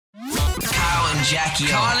and Jackie.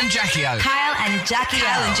 Kyle and Jackie-O. Kyle and Jackie-O.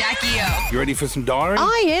 Kyle and Jackie-O. You ready for some diary?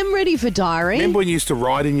 I am ready for diary. Remember when you used to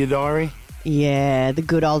write in your diary? Yeah, the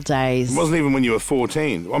good old days. It wasn't even when you were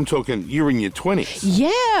 14. I'm talking you were in your 20s. Yeah.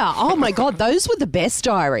 Oh, my God. Those were the best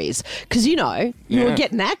diaries because, you were Yeah.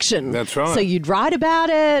 getting action. That's right. So you'd write about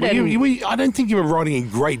it. Well, I don't think you were writing in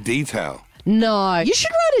great detail. No. You should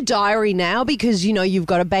write a diary now because, you've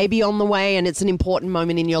got a baby on the way and it's an important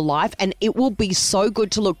moment in your life and it will be so good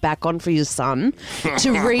to look back on for your son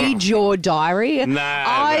to read your diary.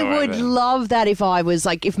 I would love that if I was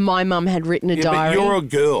if my mum had written a diary. But you're a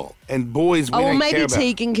girl and boys we don't maybe care about.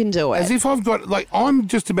 Tegan can do it. As if I've got, I'm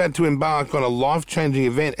just about to embark on a life-changing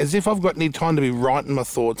event, as if I've got any time to be writing my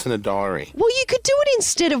thoughts in a diary. Well, you could do it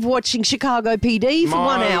instead of watching Chicago PD for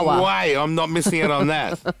 1 hour. No way, I'm not missing out on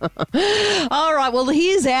that. All right, well,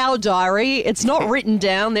 here's our diary. It's not written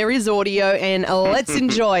down. There is audio, and let's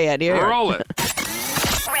enjoy it. Here. Roll it.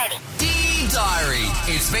 Ready. Dear Diary.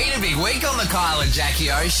 It's been a big week on the Kyle and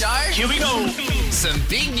Jackie-O show. Here we go. Some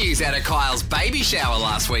big news out of Kyle's baby shower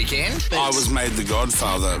last weekend. I was made the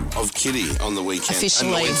godfather of Kitty on the weekend.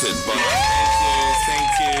 Officially. Anointed by...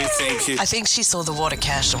 Thank you. I think she saw the water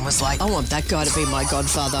cash and was like, I want that guy to be my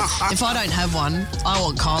godfather. If I don't have one, I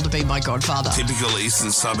want Kyle to be my godfather. Typical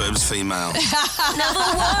eastern suburbs female. Never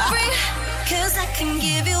worry, cause I can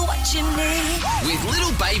give you what you need. With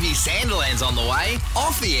little baby Sanderlands on the way,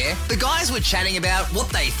 off the air, the guys were chatting about what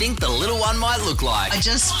they think the little one might look like. I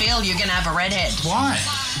just feel you're going to have a redhead. Why?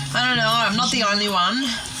 I don't know. I'm not the only one.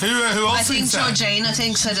 Who else I think thinks that? Georgina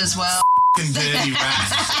thinks it as well. Dirty rat.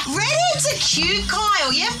 Redheads are cute,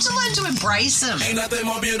 Kyle. You have to learn to embrace them. Ain't nothing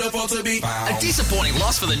more beautiful to be A disappointing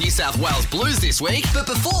loss for the New South Wales Blues this week, but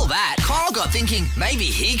before that, Kyle got thinking maybe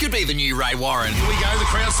he could be the new Ray Warren. Here we go, the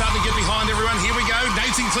crowd's starting to get behind everyone. Here we go,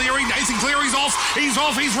 Nathan Cleary, Cleary's off, he's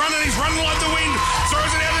running like the wind.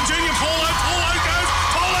 Throws it out to Junior Paulo goes,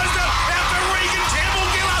 Paulo's out to Regan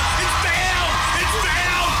Campbell-Giller. It's down,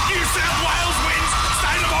 New South Wales wins,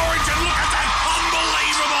 State of Origin, look at that,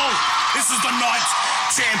 unbelievable. This is the night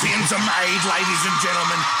champions are made, ladies and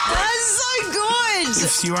gentlemen. That's so good.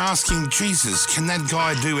 If you're asking, Jesus, can that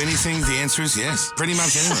guy do anything? The answer is yes. Pretty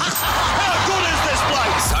much anything. How good is this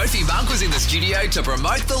bloke? Sophie Bunk was in the studio to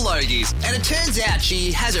promote the Logies, and it turns out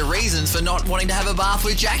she has her reasons for not wanting to have a bath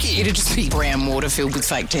with Jackie. It'd just be brown water filled with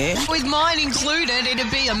fake hair. With mine included,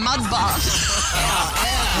 it'd be a mud bath.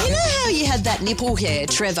 You know how you had that nipple hair,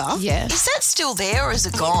 Trevor? Yeah. Is that still there or is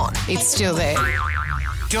it gone? It's still there.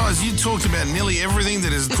 Guys, you talked about nearly everything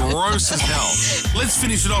that is gross as hell. Let's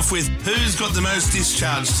finish it off with who's got the most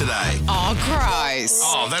discharge today. Oh, gross.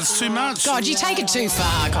 Oh, that's too much. God, you take it too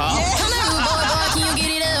far, Kyle. Come on, boy, can you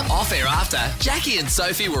get it up? Off air after, Jackie and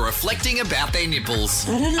Sophie were reflecting about their nipples.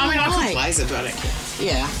 I don't know. I can blaze it, but I don't care.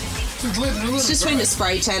 Yeah. It's just when the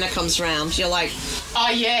spray tanner comes round, you're like, oh,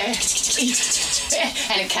 yeah. And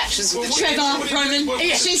it catches. Trevor, Roman,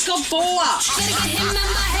 she's got 4.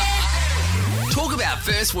 Talk about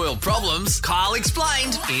first world problems, Kyle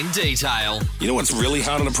explained in detail. You know what's really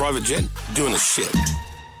hard on a private jet? Doing a shit.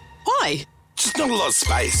 Why? Just not a lot of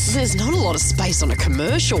space. There's not a lot of space on a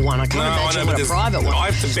commercial one. I can't imagine what a private one.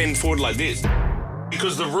 I have to bend forward like this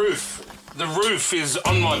because the roof is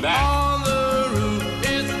on my back.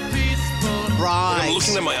 Right. I'm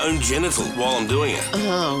looking at my own genital while I'm doing it.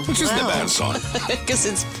 Oh, which isn't a bad sign. Because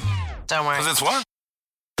it's... Don't worry. Because it's what?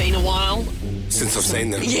 Been a while. Since I've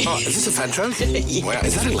seen them. Yeah. Oh, is this a fat joke? Yeah. Wow,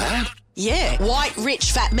 is that allowed? Yeah. White,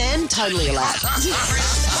 rich, fat man, totally allowed.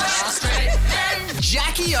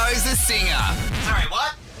 Jackie-O's a singer. Sorry,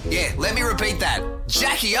 what? Yeah, let me repeat that.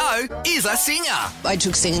 Jackie-O is a singer. I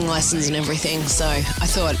took singing lessons and everything, so I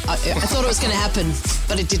thought it was going to happen,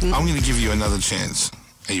 but it didn't. I'm going to give you another chance.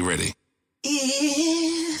 Are you ready?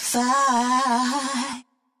 If I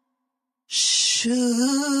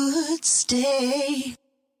should stay,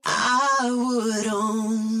 I would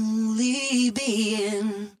only be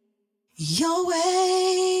in your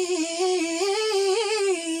way.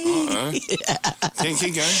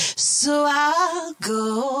 Keep going. So I'll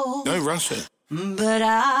go. Don't rush it. But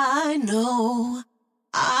I know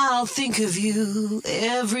I'll think of you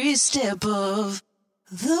every step of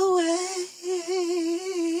the way.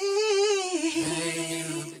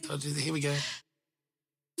 Here we go.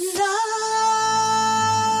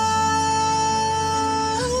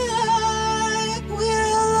 I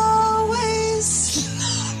will always.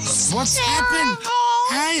 What's happened?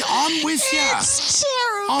 Hey, I'm with you. It's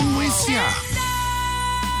terrible. I'm with you.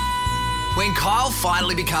 when Kyle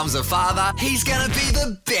finally becomes a father, he's going to be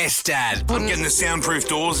the best dad. I'm getting the soundproof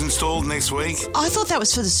doors installed next week. I thought that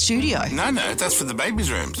was for the studio. No, that's for the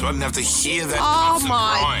baby's room, so I didn't have to hear that. Oh constant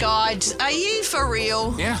my crying. God. Are you for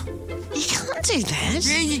real? Yeah. You can't do that.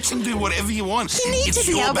 Yeah, you can do whatever you want. You need It's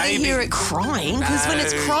to be your able baby. to hear it crying, because when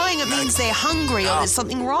it's crying, it means they're hungry or there's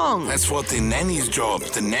something wrong. That's what the nanny's job.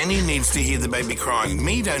 The nanny needs to hear the baby crying.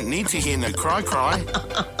 Me don't need to hear no cry.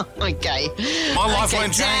 Okay. My life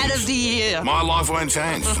won't change. Dad of the year. My life won't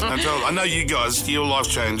change. I know you guys, your life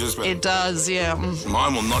changes, but It does, yeah.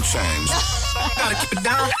 mine will not change. Gotta keep it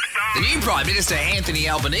down. The new Prime Minister Anthony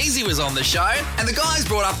Albanese was on the show, and the guys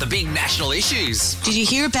brought up the big national issues. Did you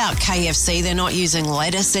hear about KFC? They're not using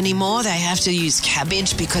lettuce anymore. They have to use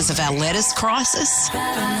cabbage because of our lettuce crisis.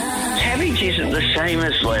 Cabbage isn't the same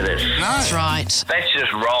as lettuce. No. That's right. That's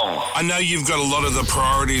just wrong. I know you've got a lot of the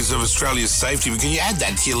priorities of Australia's safety, but can you add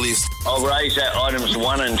that to your list? I'll raise that items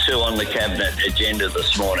 1 and 2 on the cabinet agenda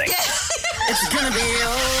this morning. It's gonna be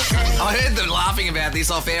okay. I heard them laughing about this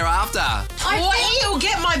off air after. You'll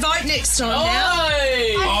get my vote next time now.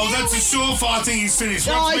 Oh, that's a surefire thing he's finished.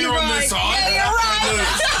 Oh, Once we're you're on right. this side, Yeah, you're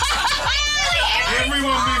right.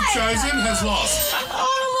 everyone we've chosen has lost.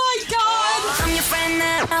 Oh my God. I'm your friend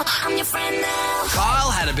now. I'm your friend now.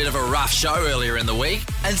 Kyle had a bit of a rough show earlier in the week,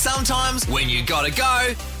 and sometimes when you gotta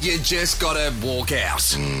go, you just gotta walk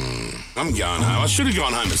out. I'm going home. I should have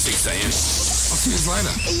gone home at 6 a.m. I'll see you later.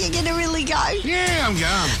 Are you going to really go? Yeah, I'm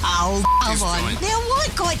going. Oh, come Just on. fine. Now,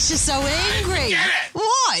 what got you so angry? Get it.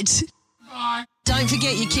 What? Bye. Don't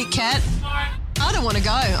forget your Kit Kat. I don't want to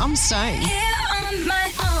go. I'm staying. Here on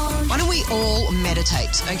my own. Why don't we all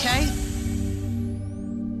meditate, okay?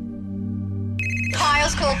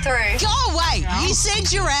 Kyle's called through. Go away. You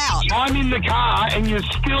said you're out. I'm in the car and you're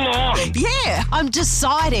still on. Yeah, I'm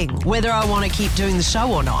deciding whether I want to keep doing the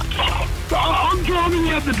show or not. I'm driving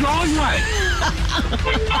out the driveway.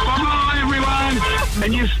 Bye, everyone.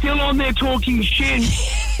 And you're still on there talking shit.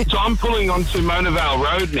 So I'm pulling onto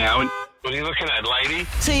Monavale Road now. And what are you looking at, lady?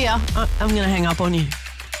 See ya. I'm going to hang up on you.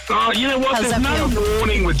 Oh, you know what? How's There's that no feel?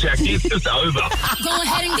 warning with Jackie. It's just over. Go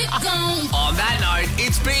ahead and get gone. On that note,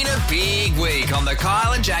 it's been a big week on the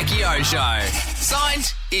Kyle and Jackie O Show. Signed,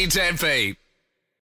 It's MP.